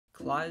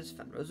Klaas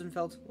van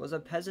Rooseveldt was a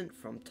peasant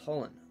from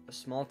Tollen, a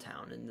small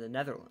town in the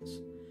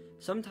Netherlands.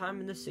 Sometime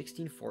in the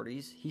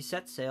 1640s, he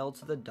set sail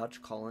to the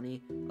Dutch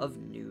colony of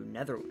New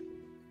Netherland,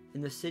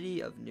 in the city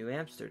of New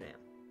Amsterdam,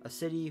 a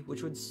city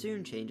which would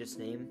soon change its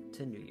name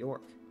to New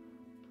York.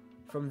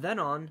 From then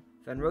on,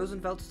 Van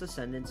Roosevelt's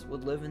descendants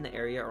would live in the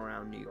area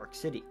around New York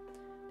City.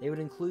 They would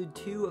include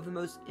two of the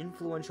most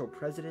influential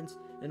presidents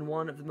and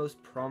one of the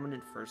most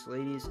prominent first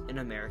ladies in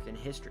American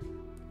history.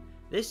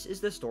 This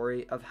is the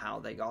story of how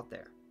they got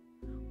there.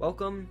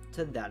 Welcome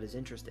to That Is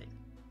Interesting.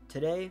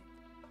 Today,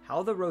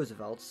 how the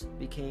Roosevelts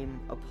became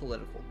a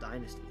political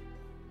dynasty.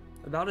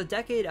 About a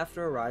decade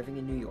after arriving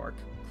in New York,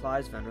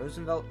 Klaas van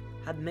Roosevelt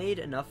had made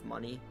enough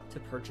money to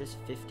purchase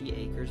 50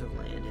 acres of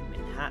land in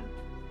Manhattan.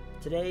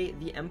 Today,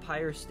 the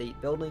Empire State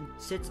Building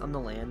sits on the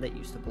land that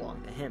used to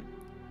belong to him.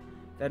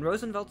 Van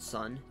Roosevelt's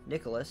son,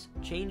 Nicholas,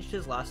 changed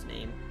his last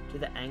name to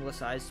the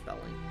anglicized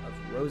spelling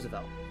of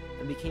Roosevelt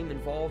and became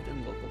involved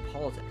in local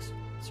politics,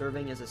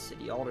 serving as a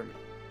city alderman.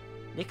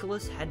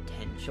 Nicholas had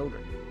 10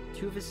 children.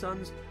 Two of his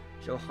sons,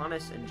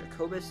 Johannes and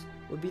Jacobus,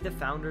 would be the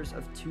founders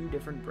of two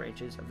different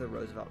branches of the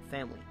Roosevelt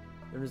family,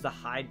 known as the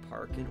Hyde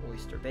Park and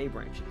Oyster Bay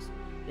branches,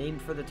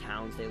 named for the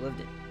towns they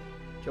lived in.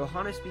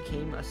 Johannes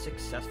became a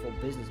successful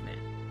businessman,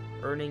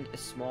 earning a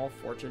small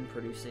fortune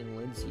producing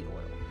linseed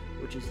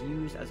oil, which is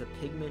used as a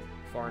pigment,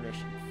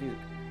 varnish, and food.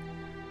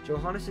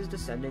 Johannes'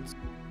 descendants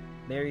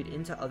married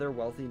into other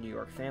wealthy New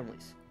York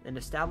families and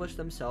established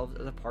themselves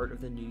as a part of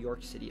the New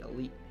York City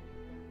elite.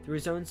 Through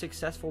his own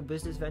successful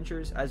business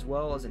ventures as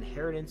well as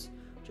inheritance,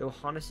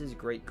 Johannes'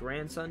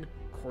 great-grandson,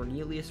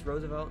 Cornelius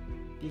Roosevelt,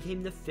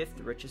 became the fifth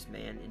richest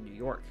man in New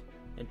York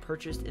and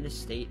purchased an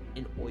estate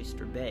in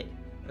Oyster Bay,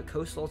 a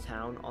coastal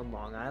town on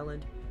Long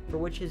Island, for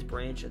which his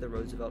branch of the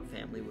Roosevelt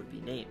family would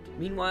be named.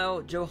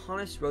 Meanwhile,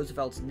 Johannes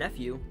Roosevelt's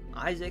nephew,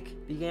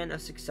 Isaac, began a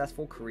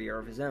successful career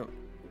of his own.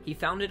 He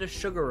founded a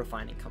sugar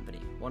refining company,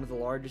 one of the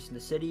largest in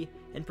the city,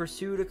 and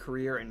pursued a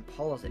career in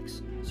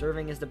politics,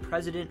 serving as the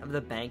president of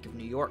the Bank of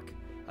New York,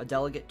 a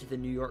delegate to the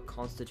New York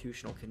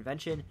Constitutional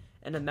Convention,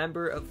 and a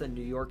member of the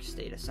New York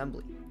State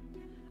Assembly.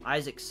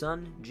 Isaac's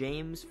son,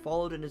 James,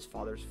 followed in his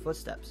father's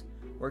footsteps,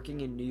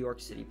 working in New York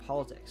City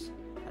politics,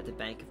 at the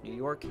Bank of New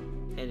York,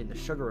 and in the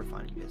sugar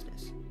refining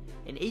business.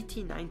 In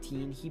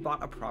 1819, he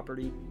bought a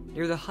property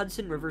near the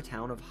Hudson River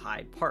town of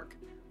Hyde Park,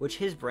 which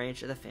his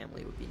branch of the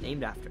family would be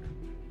named after.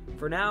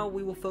 For now,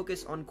 we will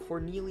focus on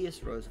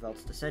Cornelius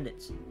Roosevelt's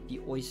descendants, the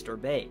Oyster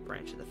Bay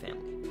branch of the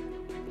family.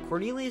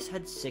 Cornelius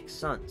had 6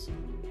 sons.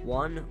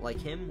 One, like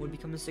him, would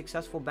become a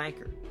successful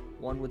banker.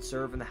 One would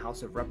serve in the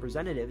House of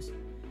Representatives,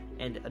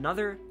 and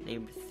another,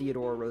 named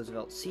Theodore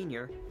Roosevelt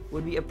Sr.,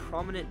 would be a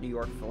prominent New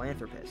York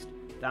philanthropist,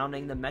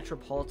 founding the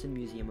Metropolitan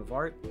Museum of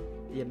Art,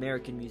 the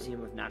American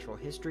Museum of Natural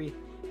History,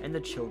 and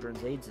the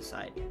Children's Aid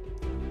Society.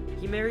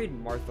 He married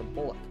Martha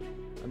Bullock,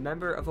 a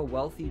member of a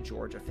wealthy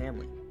Georgia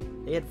family.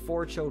 They had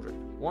 4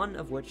 children, one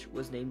of which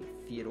was named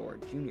Theodore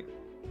Jr.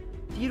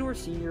 Theodore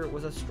Sr.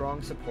 was a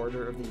strong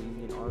supporter of the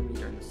Union Army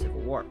during the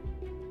Civil War.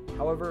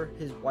 However,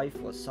 his wife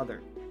was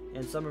Southern,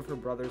 and some of her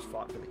brothers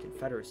fought for the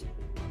Confederacy.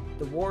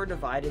 The war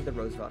divided the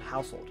Roosevelt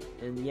household,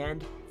 and in the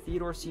end,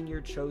 Theodore Sr.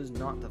 chose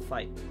not to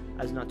fight,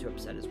 as not to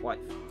upset his wife,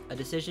 a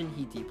decision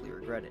he deeply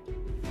regretted.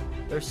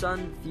 Their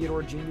son,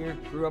 Theodore Jr.,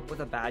 grew up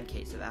with a bad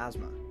case of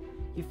asthma.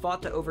 He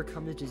fought to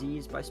overcome his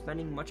disease by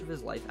spending much of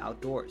his life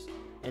outdoors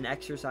and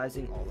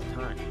exercising all the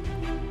time.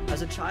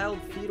 As a child,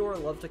 Theodore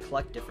loved to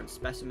collect different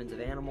specimens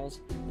of animals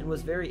and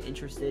was very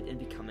interested in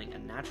becoming a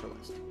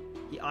naturalist.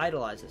 He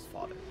idolized his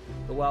father,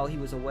 but while he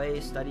was away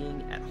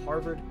studying at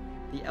Harvard,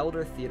 the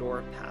elder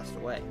Theodore passed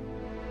away.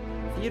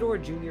 Theodore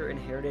Jr.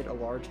 inherited a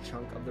large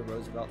chunk of the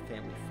Roosevelt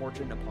family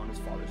fortune upon his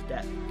father's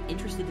death.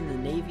 Interested in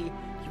the Navy,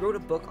 he wrote a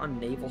book on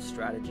naval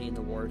strategy in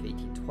the War of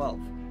 1812.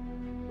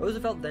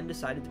 Roosevelt then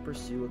decided to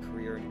pursue a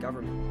career in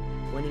government,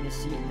 winning a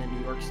seat in the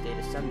New York State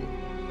Assembly,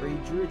 where he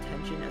drew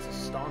attention as a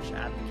staunch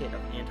advocate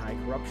of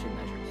anti-corruption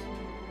measures.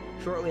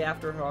 Shortly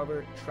after,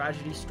 however,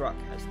 tragedy struck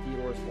as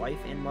Theodore's wife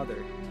and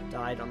mother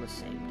died on the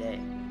same day.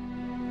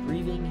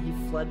 Grieving,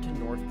 he fled to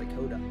North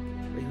Dakota,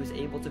 where he was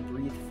able to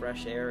breathe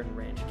fresh air and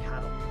ranch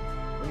cattle.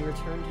 When he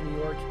returned to New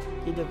York,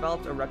 he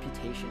developed a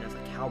reputation as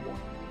a cowboy.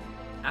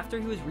 After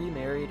he was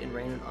remarried and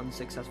ran an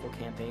unsuccessful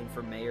campaign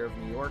for mayor of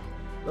New York,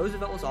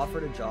 Roosevelt was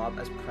offered a job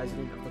as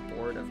president of the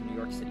board of New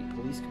York City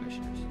Police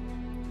Commissioners.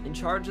 In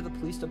charge of the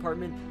police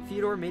department,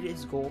 Theodore made it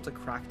his goal to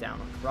crack down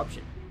on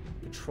corruption,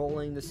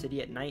 patrolling the city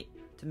at night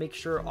to make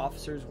sure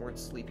officers weren't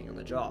sleeping on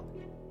the job.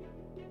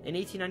 In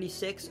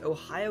 1896,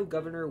 Ohio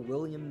Governor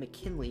William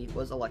McKinley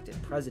was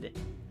elected president.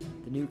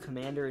 The new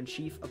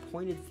commander-in-chief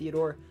appointed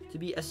Theodore to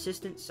be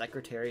Assistant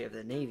Secretary of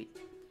the Navy.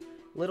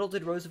 Little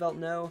did Roosevelt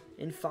know,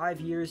 in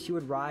 5 years he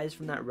would rise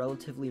from that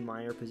relatively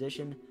minor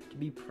position to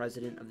be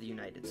President of the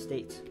United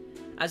States.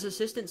 As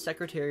Assistant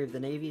Secretary of the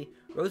Navy,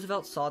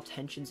 Roosevelt saw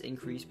tensions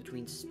increase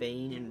between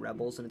Spain and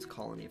rebels in its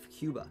colony of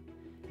Cuba.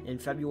 In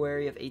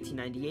February of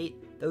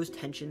 1898, those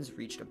tensions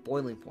reached a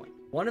boiling point.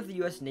 One of the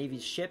U.S.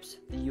 Navy's ships,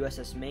 the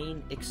USS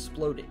Maine,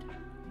 exploded.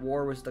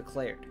 War was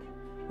declared.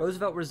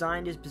 Roosevelt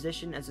resigned his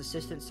position as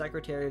Assistant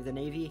Secretary of the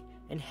Navy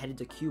and headed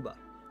to Cuba,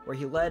 where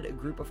he led a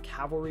group of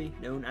cavalry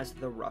known as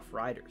the Rough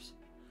Riders.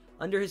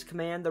 Under his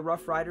command, the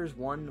Rough Riders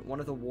won one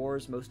of the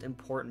war's most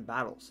important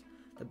battles,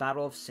 the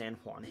Battle of San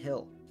Juan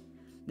Hill.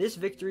 This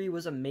victory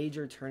was a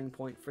major turning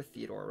point for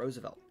Theodore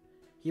Roosevelt.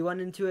 He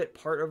went into it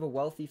part of a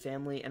wealthy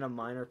family and a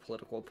minor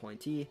political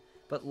appointee,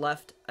 but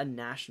left a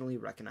nationally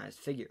recognized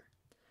figure.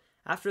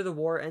 After the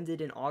war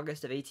ended in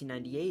August of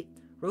 1898,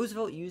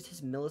 Roosevelt used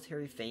his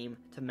military fame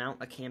to mount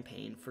a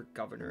campaign for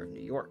governor of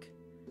New York.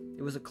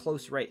 It was a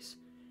close race,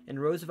 and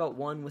Roosevelt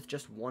won with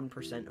just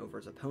 1% over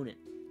his opponent.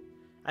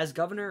 As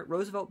governor,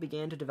 Roosevelt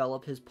began to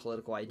develop his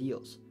political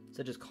ideals,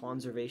 such as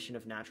conservation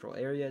of natural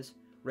areas,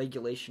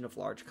 regulation of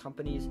large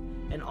companies,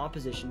 and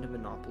opposition to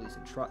monopolies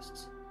and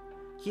trusts.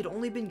 He had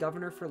only been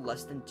governor for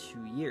less than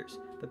 2 years,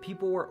 but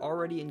people were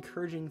already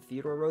encouraging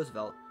Theodore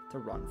Roosevelt to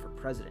run for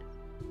president.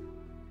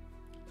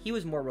 He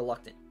was more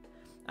reluctant.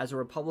 As a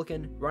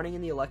Republican, running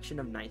in the election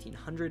of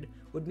 1900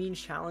 would mean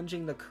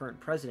challenging the current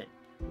president,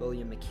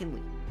 William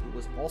McKinley, who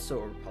was also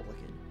a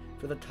Republican,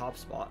 for the top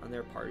spot on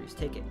their party's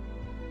ticket.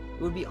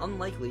 It would be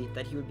unlikely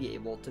that he would be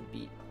able to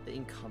beat the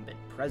incumbent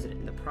president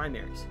in the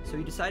primaries, so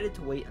he decided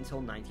to wait until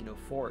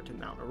 1904 to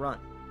mount a run.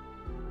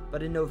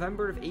 But in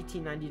November of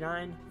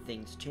 1899,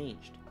 things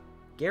changed.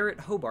 Garrett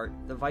Hobart,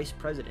 the vice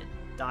president,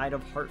 died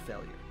of heart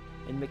failure,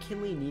 and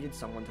McKinley needed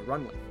someone to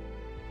run with.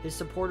 His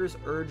supporters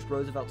urged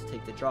Roosevelt to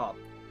take the job,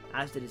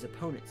 as did his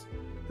opponents,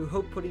 who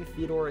hoped putting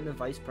Theodore in the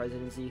vice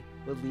presidency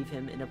would leave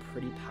him in a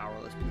pretty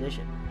powerless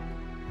position.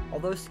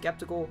 Although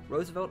skeptical,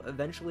 Roosevelt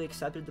eventually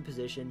accepted the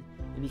position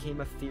and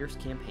became a fierce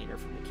campaigner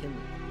for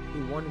McKinley,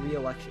 who won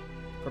re-election,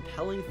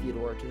 propelling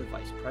Theodore to the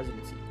vice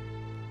presidency.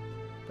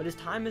 But his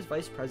time as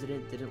vice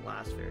president didn't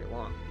last very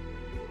long.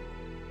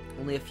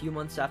 Only a few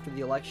months after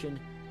the election,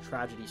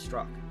 tragedy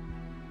struck.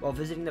 While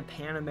visiting the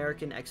Pan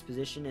American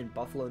Exposition in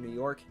Buffalo, New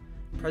York,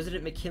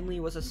 President McKinley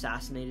was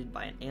assassinated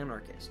by an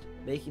anarchist,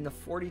 making the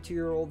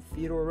 42-year-old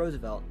Theodore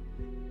Roosevelt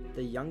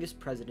the youngest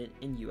president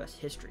in U.S.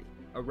 history,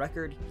 a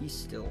record he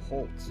still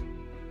holds.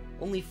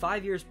 Only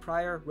 5 years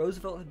prior,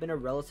 Roosevelt had been a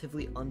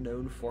relatively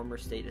unknown former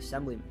state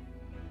assemblyman.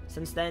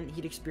 Since then,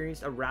 he'd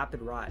experienced a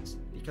rapid rise,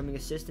 becoming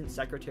Assistant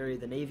Secretary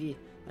of the Navy,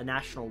 a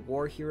national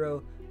war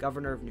hero,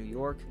 Governor of New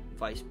York,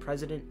 Vice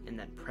President, and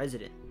then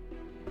President.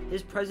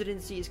 His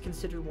presidency is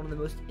considered one of the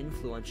most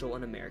influential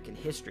in American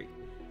history,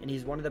 and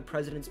he's one of the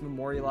presidents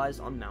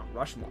memorialized on Mount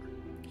Rushmore.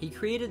 He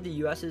created the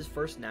U.S.'s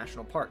first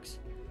national parks,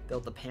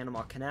 built the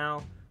Panama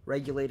Canal,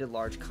 regulated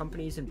large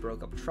companies and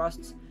broke up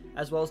trusts,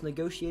 as well as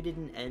negotiated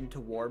an end to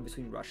war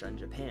between Russia and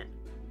Japan.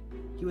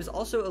 He was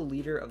also a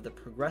leader of the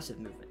progressive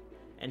movement,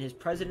 and his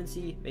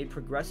presidency made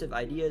progressive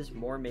ideas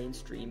more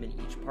mainstream in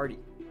each party.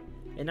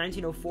 In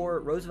 1904,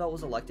 Roosevelt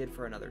was elected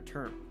for another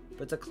term,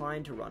 but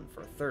declined to run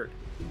for a third.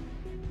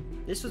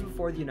 This was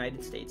before the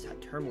United States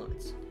had term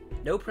limits.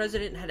 No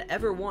president had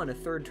ever won a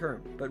third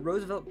term, but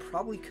Roosevelt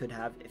probably could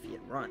have if he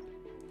had run.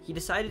 He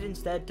decided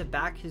instead to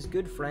back his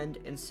good friend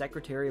and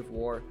Secretary of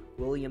War,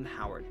 William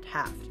Howard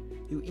Taft,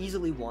 who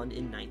easily won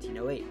in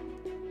 1908.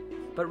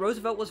 But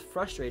Roosevelt was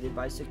frustrated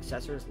by his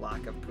successor's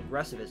lack of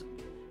progressivism,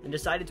 and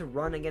decided to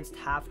run against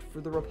Taft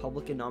for the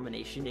Republican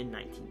nomination in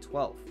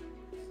 1912.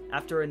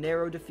 After a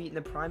narrow defeat in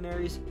the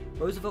primaries,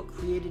 Roosevelt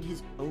created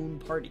his own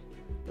party,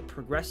 the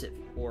Progressive,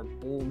 or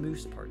Bull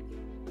Moose Party.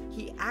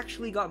 He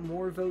actually got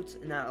more votes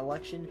in that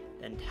election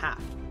than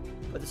Taft,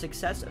 but the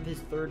success of his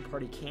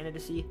third-party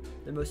candidacy,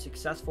 the most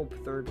successful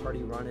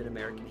third-party run in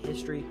American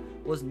history,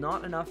 was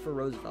not enough for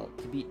Roosevelt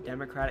to beat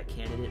Democratic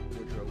candidate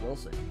Woodrow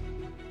Wilson.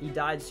 He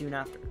died soon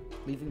after,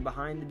 leaving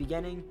behind the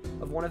beginning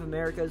of one of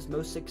America's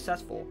most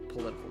successful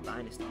political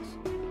dynasties.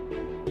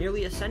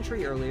 Nearly a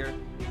century earlier,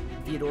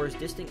 Theodore's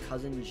distant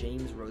cousin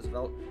James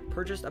Roosevelt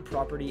purchased a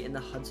property in the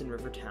Hudson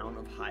River town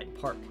of Hyde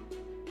Park.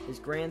 His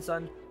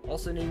grandson,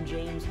 also named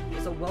James,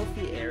 is a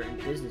wealthy heir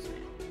and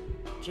businessman.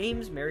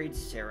 James married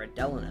Sarah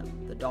Delano,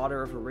 the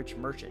daughter of a rich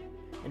merchant,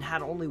 and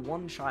had only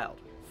one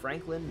child,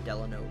 Franklin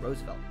Delano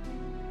Roosevelt.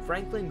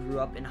 Franklin grew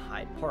up in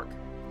Hyde Park.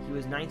 He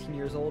was 19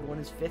 years old when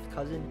his fifth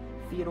cousin,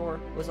 Theodore,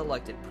 was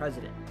elected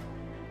president.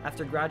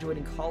 After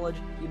graduating college,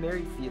 he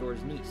married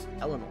Theodore's niece,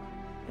 Eleanor,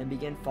 and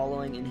began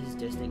following in his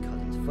distant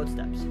cousin's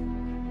footsteps,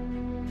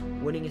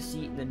 winning a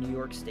seat in the New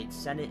York State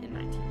Senate in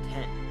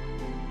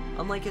 1910.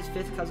 Unlike his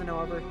fifth cousin,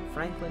 however,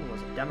 Franklin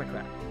was a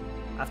Democrat.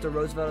 After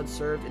Roosevelt had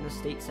served in the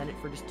state Senate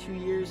for just 2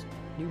 years,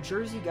 New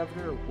Jersey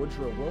Governor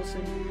Woodrow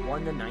Wilson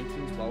won the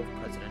 1912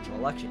 presidential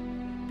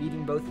election,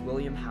 beating both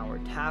William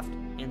Howard Taft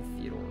and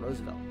Theodore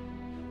Roosevelt.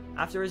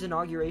 After his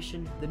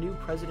inauguration, the new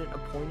president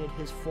appointed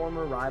his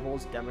former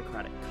rival's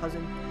Democratic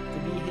cousin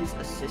to be his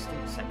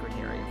Assistant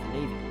Secretary of the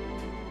Navy.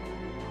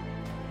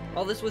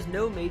 While this was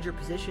no major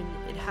position,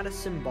 it had a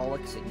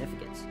symbolic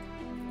significance.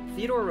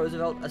 Theodore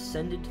Roosevelt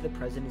ascended to the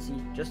presidency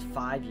just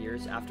 5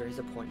 years after his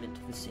appointment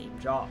to the same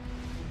job.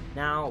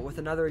 Now, with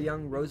another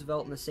young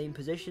Roosevelt in the same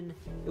position,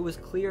 it was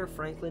clear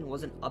Franklin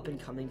was an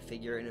up-and-coming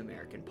figure in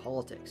American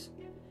politics.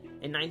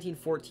 In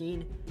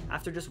 1914,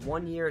 after just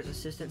 1 year as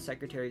Assistant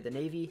Secretary of the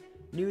Navy,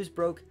 news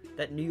broke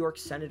that New York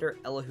Senator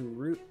Elihu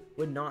Root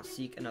would not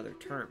seek another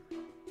term.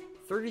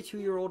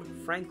 32-year-old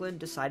Franklin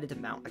decided to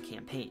mount a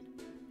campaign,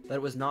 but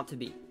it was not to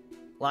be.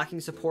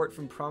 Lacking support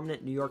from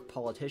prominent New York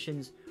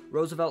politicians,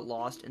 Roosevelt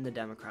lost in the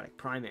Democratic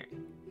primary.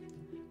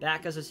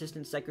 Back as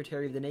Assistant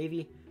Secretary of the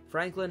Navy,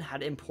 Franklin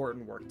had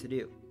important work to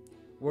do.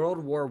 World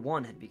War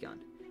I had begun,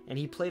 and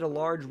he played a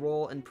large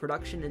role in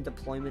production and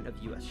deployment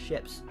of U.S.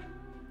 ships.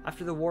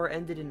 After the war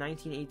ended in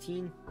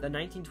 1918, the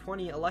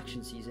 1920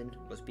 election season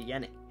was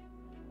beginning.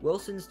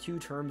 Wilson's 2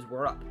 terms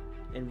were up,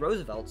 and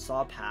Roosevelt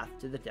saw a path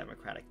to the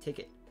Democratic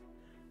ticket.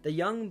 The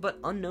young but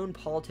unknown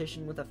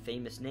politician with a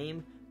famous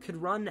name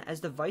could run as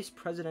the vice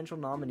presidential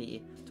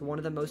nominee to one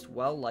of the most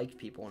well-liked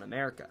people in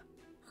America.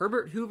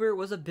 Herbert Hoover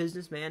was a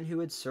businessman who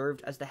had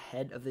served as the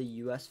head of the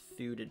U.S.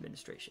 Food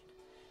Administration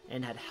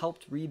and had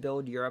helped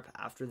rebuild Europe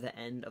after the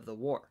end of the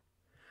war.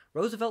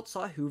 Roosevelt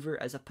saw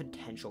Hoover as a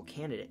potential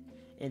candidate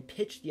and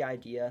pitched the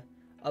idea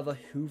of a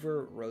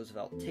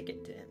Hoover-Roosevelt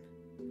ticket to him.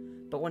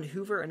 But when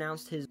Hoover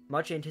announced his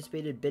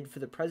much-anticipated bid for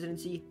the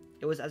presidency,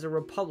 it was as a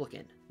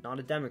Republican, not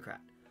a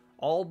Democrat,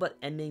 all but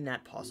ending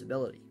that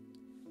possibility.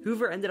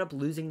 Hoover ended up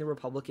losing the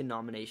Republican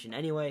nomination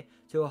anyway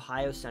to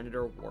Ohio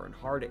Senator Warren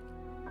Harding.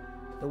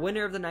 The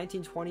winner of the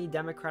 1920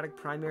 Democratic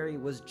primary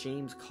was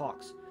James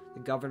Cox, the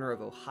governor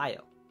of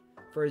Ohio.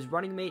 For his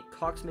running mate,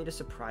 Cox made a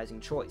surprising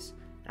choice,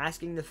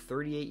 asking the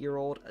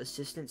 38-year-old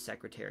Assistant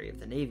Secretary of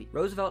the Navy.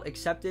 Roosevelt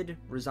accepted,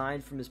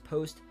 resigned from his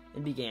post,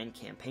 and began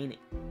campaigning.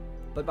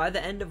 But by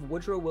the end of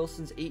Woodrow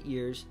Wilson's 8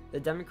 years, the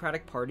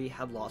Democratic Party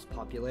had lost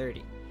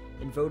popularity,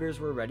 and voters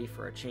were ready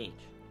for a change.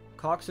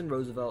 Cox and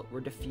Roosevelt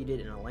were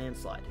defeated in a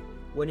landslide,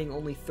 winning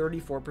only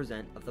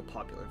 34% of the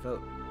popular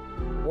vote.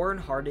 Warren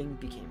Harding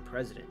became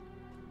president.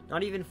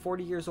 Not even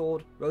 40 years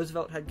old,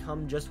 Roosevelt had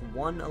come just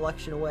one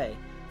election away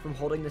from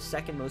holding the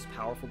second most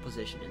powerful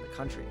position in the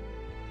country.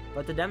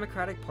 But the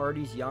Democratic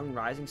Party's young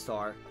rising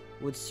star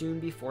would soon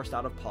be forced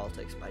out of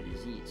politics by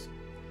disease.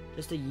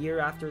 Just a year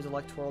after his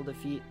electoral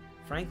defeat,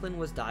 Franklin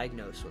was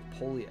diagnosed with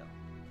polio.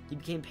 He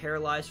became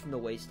paralyzed from the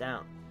waist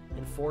down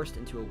and forced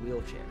into a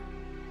wheelchair.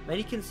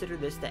 Many consider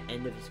this the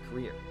end of his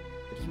career,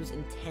 but he was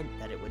intent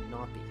that it would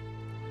not be.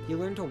 He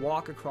learned to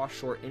walk across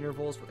short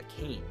intervals with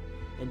a cane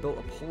and built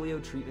a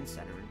polio treatment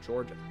center in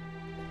Georgia.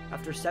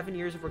 After 7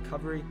 years of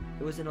recovery,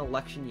 it was an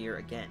election year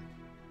again.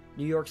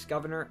 New York's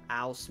Governor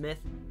Al Smith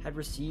had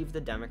received the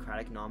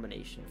Democratic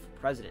nomination for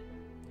president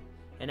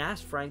and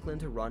asked Franklin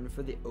to run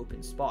for the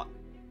open spot.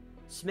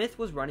 Smith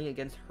was running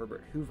against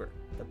Herbert Hoover,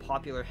 the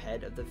popular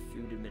head of the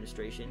Food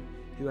Administration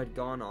who had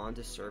gone on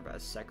to serve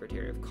as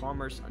Secretary of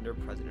Commerce under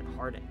President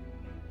Harding.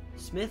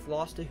 Smith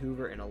lost to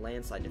Hoover in a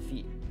landslide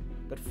defeat,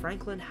 but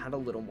Franklin had a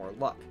little more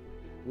luck,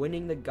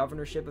 winning the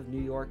governorship of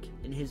New York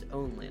in his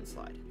own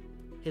landslide.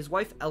 His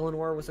wife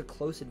Eleanor was a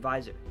close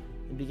advisor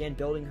and began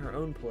building her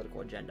own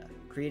political agenda,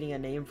 creating a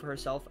name for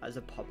herself as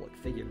a public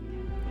figure.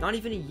 Not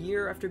even a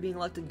year after being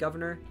elected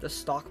governor, the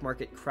stock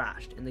market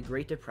crashed and the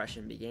Great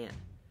Depression began.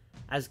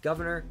 As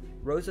governor,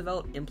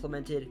 Roosevelt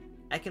implemented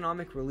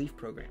economic relief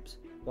programs,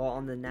 while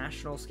on the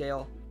national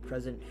scale,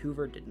 President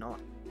Hoover did not,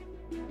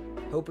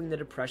 hoping the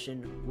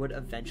Depression would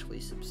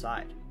eventually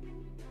subside.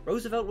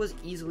 Roosevelt was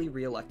easily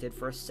re-elected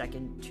for a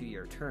second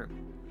 2-year term,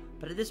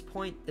 but at this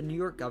point, the New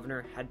York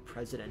governor had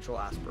presidential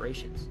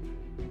aspirations.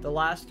 The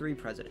last 3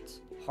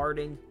 presidents,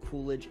 Harding,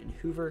 Coolidge, and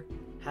Hoover,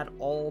 had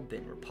all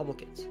been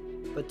Republicans,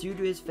 but due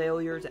to his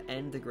failure to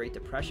end the Great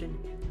Depression,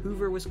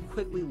 Hoover was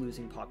quickly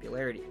losing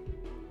popularity.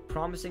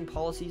 Promising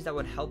policies that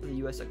would help the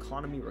U.S.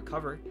 economy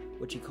recover,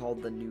 which he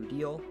called the New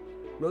Deal,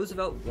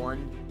 Roosevelt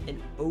won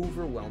an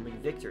overwhelming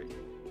victory,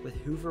 with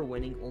Hoover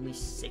winning only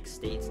 6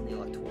 states in the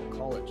Electoral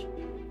College.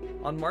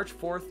 On March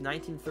 4,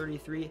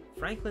 1933,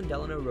 Franklin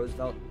Delano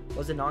Roosevelt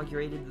was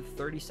inaugurated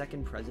the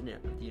 32nd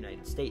President of the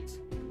United States,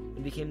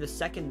 and became the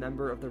second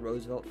member of the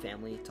Roosevelt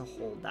family to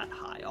hold that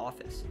high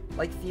office.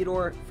 Like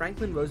Theodore,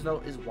 Franklin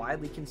Roosevelt is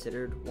widely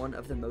considered one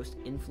of the most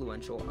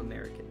influential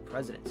American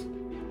presidents.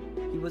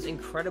 He was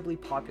incredibly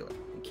popular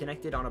and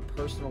connected on a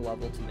personal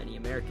level to many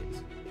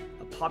Americans,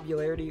 a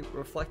popularity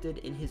reflected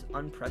in his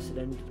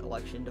unprecedented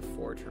election to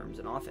 4 terms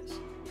in office.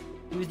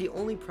 He was the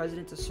only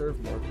president to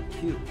serve more than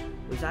 2,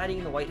 residing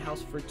in the White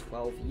House for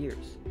 12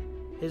 years.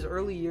 His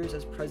early years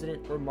as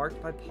president were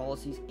marked by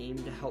policies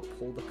aimed to help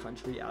pull the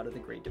country out of the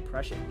Great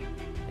Depression,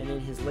 and in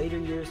his later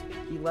years,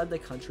 he led the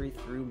country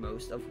through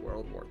most of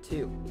World War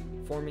II,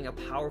 forming a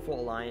powerful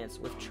alliance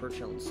with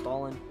Churchill and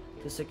Stalin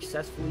to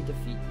successfully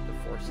defeat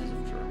the forces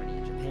of Germany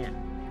and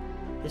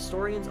Japan.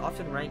 Historians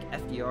often rank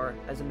FDR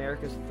as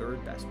America's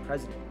 3rd best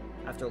president,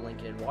 after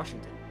Lincoln and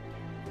Washington.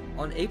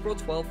 On April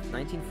 12,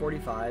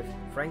 1945,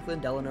 Franklin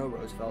Delano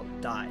Roosevelt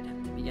died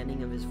at the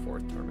beginning of his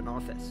 4th term in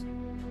office,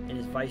 and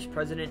his vice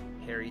president,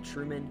 Harry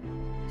Truman,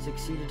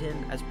 succeeded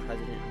him as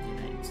President of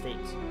the United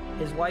States.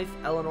 His wife,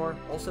 Eleanor,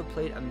 also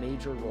played a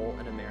major role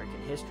in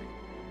American history.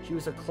 She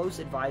was a close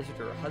advisor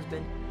to her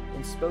husband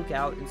and spoke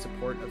out in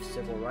support of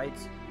civil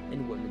rights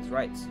and women's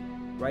rights,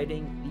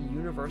 writing the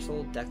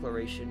Universal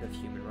Declaration of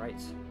Human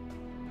Rights,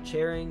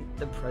 chairing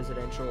the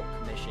Presidential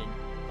Commission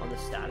on the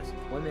Status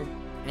of Women,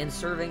 and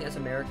serving as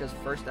America's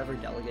first ever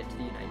delegate to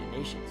the United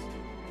Nations.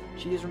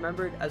 She is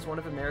remembered as one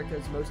of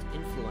America's most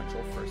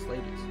influential First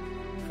Ladies.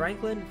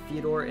 Franklin,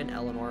 Theodore, and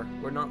Eleanor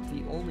were not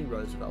the only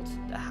Roosevelts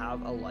to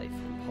have a life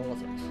in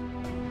politics.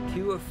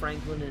 Two of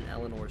Franklin and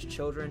Eleanor's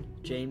children,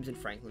 James and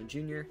Franklin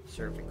Jr.,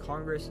 served in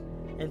Congress,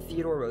 and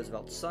Theodore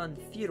Roosevelt's son,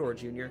 Theodore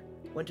Jr.,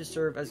 went to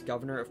serve as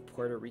governor of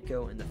Puerto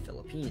Rico and the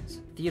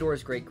Philippines.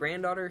 Theodore's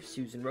great-granddaughter,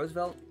 Susan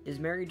Roosevelt, is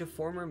married to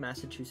former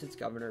Massachusetts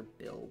Governor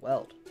Bill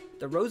Weld.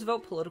 The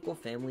Roosevelt political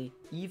family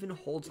even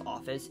holds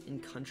office in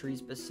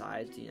countries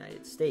besides the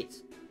United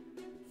States.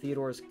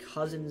 Theodore's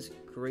cousin's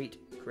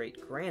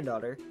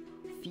great-great-granddaughter,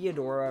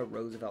 Theodora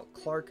Roosevelt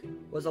Clark,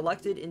 was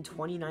elected in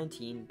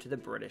 2019 to the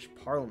British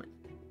Parliament.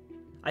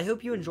 I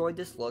hope you enjoyed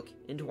this look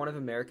into one of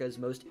America's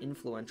most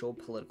influential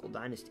political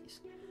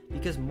dynasties,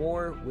 because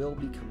more will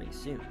be coming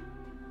soon.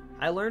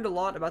 I learned a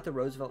lot about the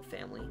Roosevelt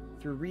family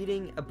through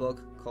reading a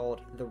book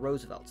called The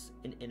Roosevelts: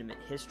 An Intimate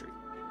History,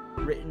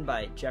 written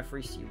by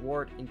Jeffrey C.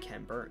 Ward and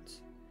Ken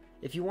Burns.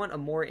 If you want a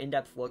more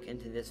in-depth look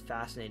into this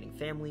fascinating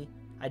family,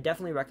 I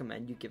definitely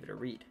recommend you give it a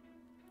read.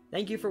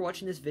 Thank you for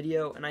watching this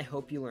video, and I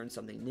hope you learned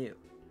something new.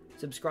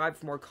 Subscribe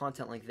for more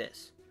content like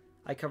this.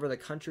 I cover the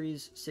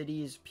countries,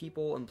 cities,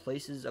 people, and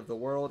places of the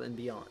world and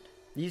beyond.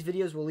 These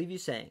videos will leave you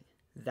saying,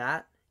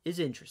 "That is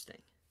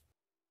interesting."